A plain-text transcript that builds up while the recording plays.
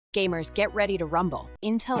Gamers, get ready to rumble.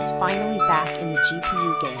 Intel's finally back in the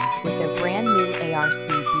GPU game with their brand new Arc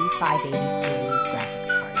B580 series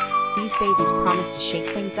graphics cards. These babies promise to shake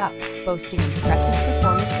things up, boasting impressive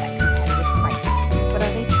performance at competitive prices. But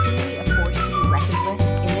are they truly a force to be reckoned with?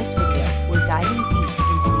 In this video, we're diving deep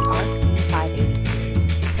into the Arc B580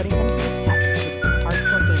 series, putting them to the test with some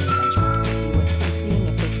hardcore gaming benchmarks and seeing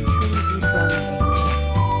if they can truly dethrone the reigning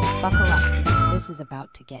champion. Buckle up, this is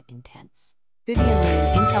about to get intense. Vivian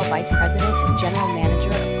Lee, Intel Vice President and General Manager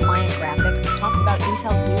of Client Graphics, talks about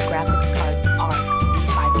Intel's new graphics cards Arc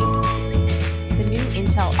B580 series. The new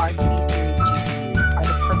Intel Arc B series GPUs are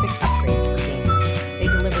the perfect upgrades for gamers. They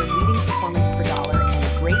deliver leading performance per dollar and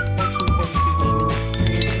a great 1440p gaming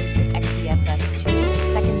experience with XeSS2,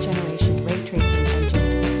 second-generation ray tracing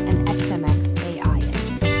engines, and XMX AI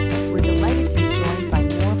engines. We're delighted to be joined by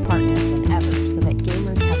more partners than ever so that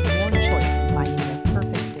gamers have more choice in finding their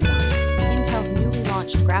perfect design. Newly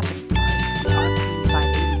launched graphics cards, the Arc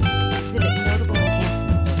B580 series, exhibit notable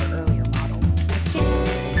enhancements over earlier models,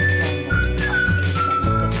 particularly when comparing them to the Arc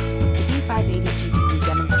A750. The B580 GPU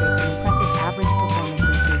demonstrates an impressive average performance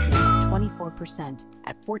improvement of 24%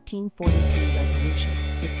 at 1440p resolution,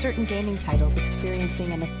 with certain gaming titles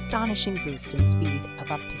experiencing an astonishing boost in speed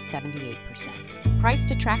of up to 78%.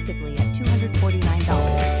 Priced attractively at $249,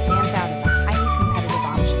 it stands out as a highly competitive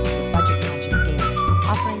option for budget-conscious gamers,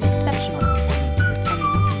 offering exceptional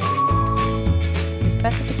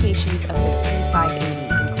specifications of the B580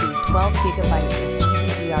 include 12 GB of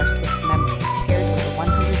GDDR6 memory paired with a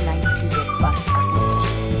 192-bit bus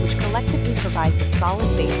architecture, which collectively provides a solid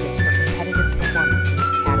basis for competitive performance in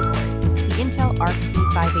this category. The Intel Arc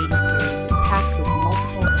B580 series is packed with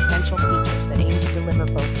multiple essential features that aim to deliver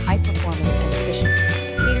both high performance and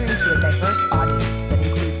efficiency, catering to a diverse audience that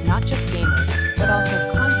includes not just gamers, but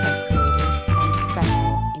also content creators and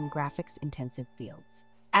professionals in graphics-intensive fields.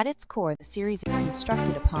 At its core, the series is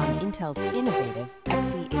constructed upon Intel's innovative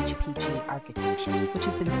Xe-HPG architecture, which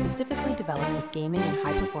has been specifically developed with gaming and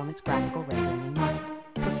high-performance graphical rendering in mind.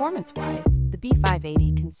 Performance-wise, the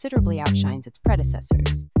B580 considerably outshines its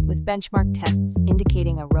predecessors, with benchmark tests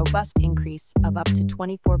indicating a robust increase of up to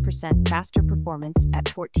 24% faster performance at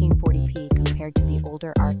 1440p compared to the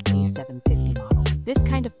older Arc A750 model. This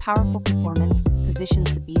kind of powerful performance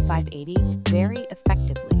positions the B580 very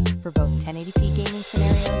effectively for both 1080p gaming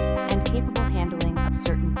scenarios and capable handling of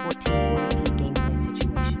certain 1440p gameplay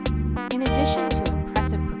situations. In addition to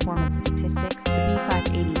impressive performance statistics, the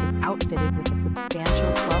B580 is outfitted with a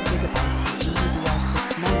substantial 12 GB of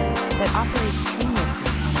GDDR6 memory that operates seamlessly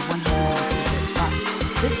on a 192-bit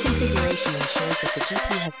bus. This configuration ensures that the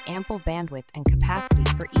GPU has ample bandwidth and capacity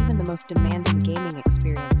for even the most demanding gaming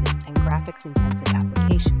experiences and graphics-intensive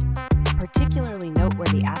applications. A particularly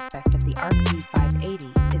noteworthy aspect of the Arc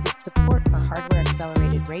B580 is its support for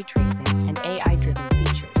hardware-accelerated ray tracing and AI-driven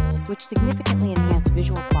features, which significantly enhance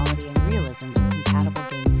visual quality and realism in compatible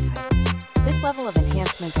gaming titles. This level of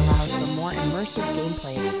enhancement allows for more immersive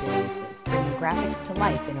gameplay experiences, bringing graphics to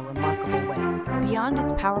life in a remarkable way. Beyond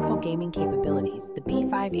its powerful gaming capabilities, the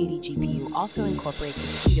B580 GPU also incorporates a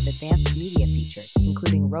suite of advanced media features,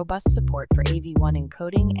 including robust support for AV1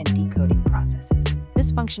 encoding and decoding processes.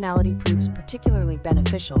 This functionality proves particularly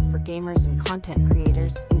beneficial for gamers and content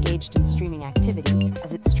creators engaged in streaming activities,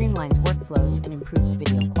 as it streamlines workflows and improves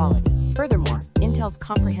video quality. Furthermore, Intel's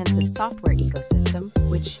comprehensive software ecosystem,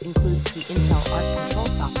 which includes the Intel Arc control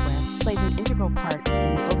software, plays an integral part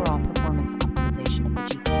in the overall performance optimization of the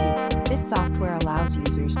GPU. This software allows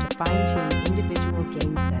users to fine-tune individual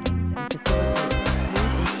game settings and facilitates a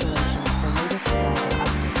smooth installation of the latest driver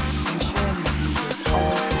updates, ensuring that users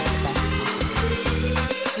always have the best possible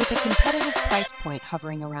experience. With a competitive price point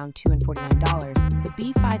hovering around $249, the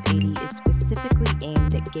B580 is specifically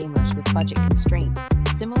aimed at gamers with budget constraints,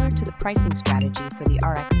 similar to the pricing strategy for the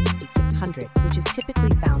RX 6600, which is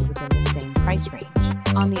typically found within the same price range.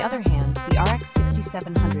 On the other hand, the RX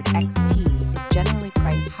 6700 XT is generally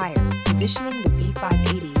priced higher, positioning the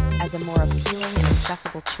B580 as a more appealing and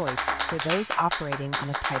accessible choice for those operating on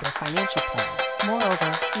a tighter financial plan.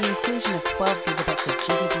 Moreover, the inclusion of 12 GB of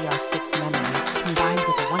GDDR6 memory combined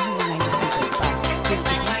with a 192-bit bus gives the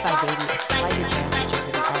B580 a slight advantage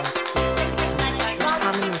over the RX 6600, which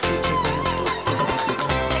commonly features only 8 GB of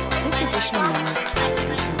RAM. This additional memory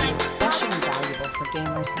capacity can be especially valuable for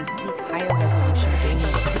gamers who seek higher resolution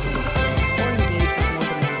gaming experiences or engage with more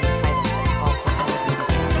demanding titles that call for elevated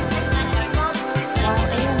performance. While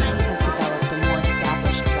AMD has developed a more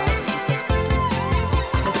established driver ecosystem,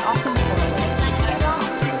 this often correlates with better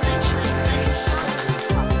optimization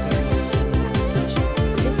across various gaming applications.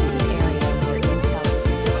 This is an area where Intel is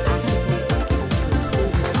still actively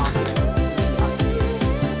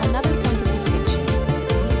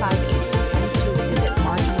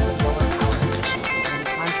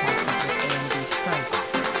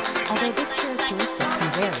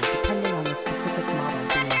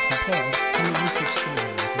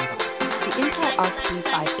Arc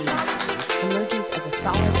B580 series emerges as a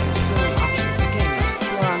solid and thrilling option for gamers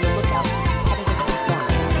who are on the lookout for competitive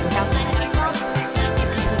performance without the heavy price tag. It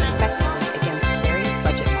competes effectively against various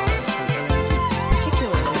budget models from AMD,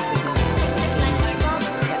 particularly with the specific gaming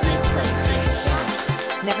systems that make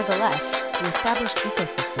pros. Nevertheless, the established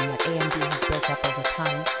ecosystem that AMD has built up over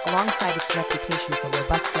time, alongside its reputation for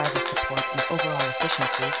robust driver support and overall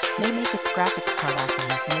efficiency, may make its graphics card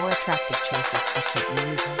offerings more attractive choices for certain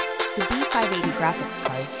users. The B580 graphics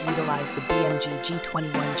cards utilize the BMG G21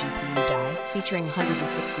 GPU die, featuring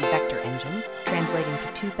 160 vector engines, translating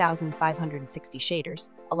to 2,560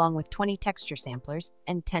 shaders, along with 20 texture samplers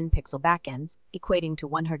and 10 pixel backends, equating to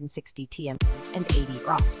 160 TMUs and 80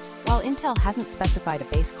 ROPs. While Intel hasn't specified a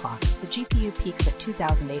base clock, the GPU peaks at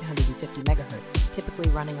 2,850 MHz, typically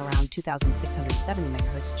running around 2,670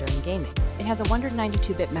 MHz during gaming. It has a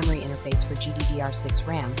 192-bit memory interface for GDDR6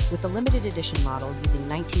 RAM, with a limited edition model using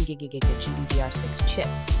 19GB GDDR6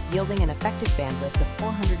 chips, yielding an effective bandwidth of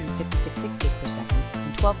 456 GB per second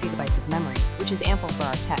and 12GB of memory, which is ample for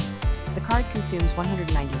our tests. The card consumes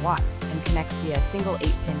 190 watts and connects via a single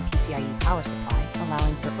 8-pin PCIe power supply,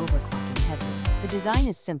 allowing for overclocking headroom. The design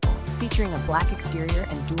is simple, featuring a black exterior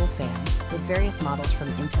and dual fans, with various models from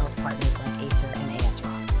Intel's partners like Acer and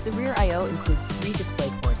ASRock. The rear I/O includes 3 display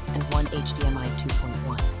ports and 1 HDMI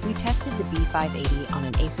 2.1. We tested the B580 on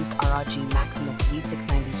an Asus ROG Maximus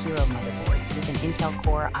Z690 Hero motherboard with an Intel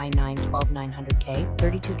Core i9-12900K,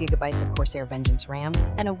 32GB of Corsair Vengeance RAM,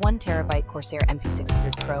 and a 1TB Corsair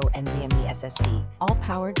MP600 Pro NVMe SSD, all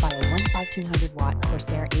powered by a 1500-watt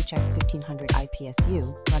Corsair HX1500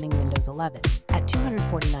 IPSU running Windows 11. At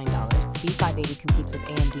 $249, the B580 competes with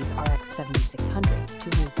AMD's RX 7600,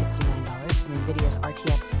 $269, and NVIDIA's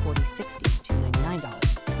RTX 4060, $299.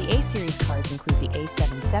 The A-series cards include the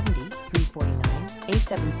A770, $349,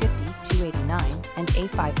 A750, $289, and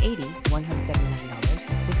A580,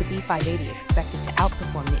 $179, with the B580 expected to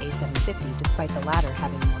outperform the A750 despite the latter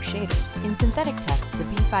having more shaders. In synthetic tests, the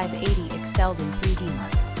B580 excelled in 3D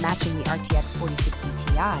Mark, matching the RTX 4060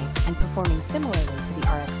 Ti and performing similarly to the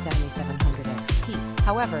RX 7700 XT.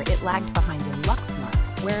 However, it lagged behind in Lux Mark,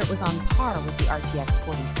 where it was on par with the RTX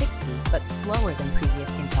 4060 but slower than previous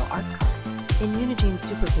Intel Arc cards. In Unigine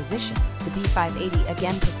superposition, the B580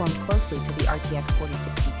 again performed closely to the RTX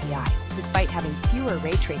 4060 Ti. Despite having fewer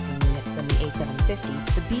ray tracing units than the A750,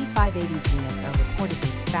 the B580's units are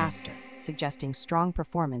reportedly faster, suggesting strong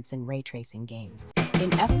performance in ray tracing games.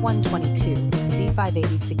 In F122, the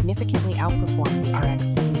B580 significantly outperformed the RX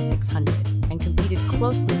 7600 and competed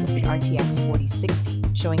closely with the RTX 4060,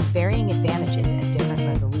 showing varying advantages at different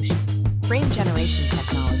resolutions. Frame generation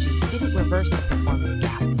technology didn't reverse the performance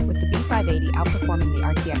gap, with the B580 outperforming the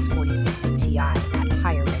RTX 4060 Ti at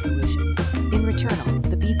higher resolutions. In Returnal,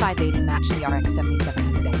 the B580 matched the RX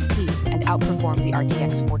 7700 XT and outperformed the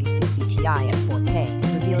RTX 4060 Ti at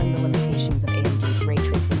 4K, revealing the limitations of AMD's ray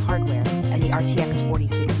tracing hardware and the RTX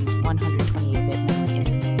 4060's 128-bit memory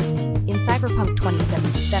interface. In Cyberpunk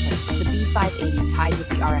 2077, the B580 tied with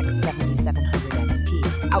the RX 7700 XT,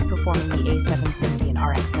 outperforming the A750 and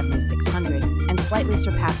RX 7600, and slightly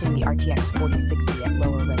surpassing the RTX 4060 at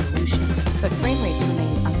lower resolutions, but frame rates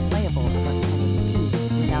remain unplayable above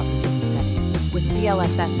 1080p without reduced settings. With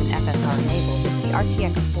DLSS and FSR enabled, the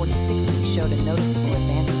RTX 4060 showed a noticeable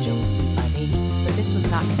advantage over the B580, but this was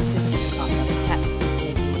not consistent across other tests,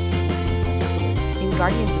 making its significance unclear. In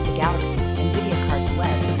Guardians of the Galaxy, NVIDIA cards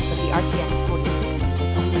led, but the RTX 4060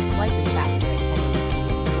 was only slightly faster at 1080p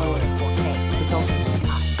and slower at 4K, resulting in a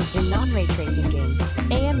tie. In non-ray tracing games,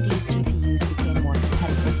 AMD's GPUs became more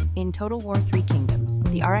competitive. In Total War 3 Kingdoms,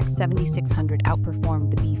 the RX 7600 outperformed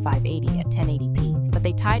the B580 at 1080p, but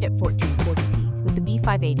they tied at 1440p, with the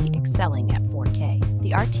B580 excelling at 4K.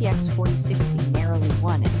 The RTX 4060 narrowly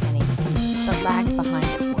won at 1080p, but lagged behind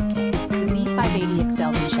at 4K. The B580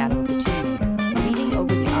 excelled in Shadow of the Tomb Raider, leading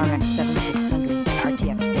over the RX 7600 and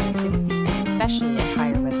RTX 4060, especially at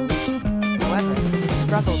higher resolutions. However, it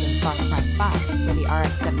struggled in Far Cry 5, where the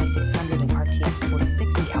RX 7600 and RTX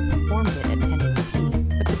 4060 outperformed it at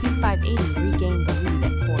 1080p, but the B580 regained the lead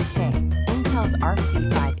at 4K. Intel's Arc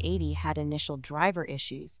B580 had initial driver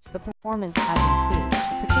issues, but performance has improved,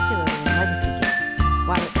 particularly in legacy games.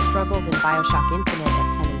 While it struggled in BioShock Infinite at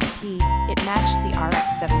 1080p, it matched the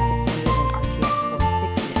RX 7600 and RTX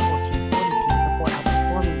 4060 at 1440p before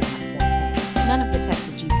outperforming them at 4K. None of the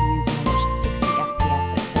tested GPUs managed 60 FPS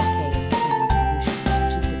at 4K in high resolution,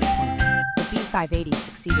 which is disappointing. The B580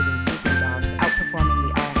 succeeded in Sleeping Dogs, outperforming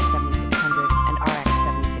the RX 7600 and RX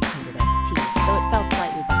 7600 XT, though it fell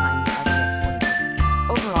slightly behind the RTX 4060.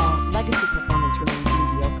 Overall, legacy performance remains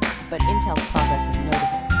mediocre, but Intel's progress is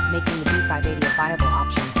notable, making the B580 a viable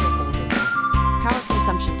option for older games.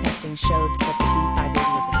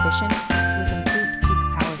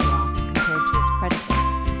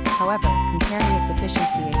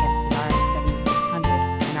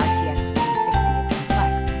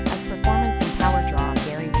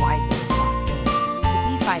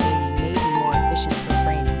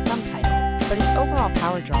 overall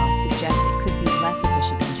power draw suggests it could be less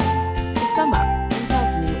efficient in general. To sum up,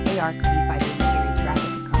 Intel's new Arc B580 series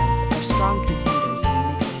graphics cards are strong contenders in the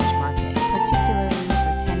mid-range market, particularly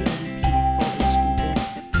for 1080p Full HD gaming.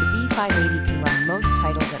 The B580 can run most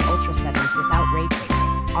titles at ultra settings without ray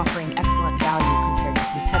tracing, offering excellent value compared to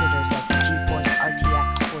competitors like the GeForce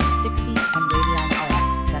RTX 4060 and Radeon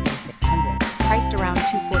RX 7600. Priced around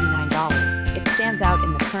 $249, it stands out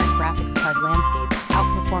in the current graphics card landscape,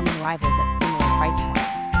 outperforming rivals at similar price points.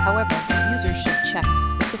 However, users should check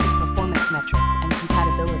specific performance metrics and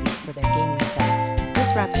compatibility for their gaming setups.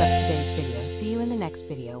 This wraps up today's video. See you in the next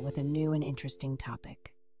video with a new and interesting topic.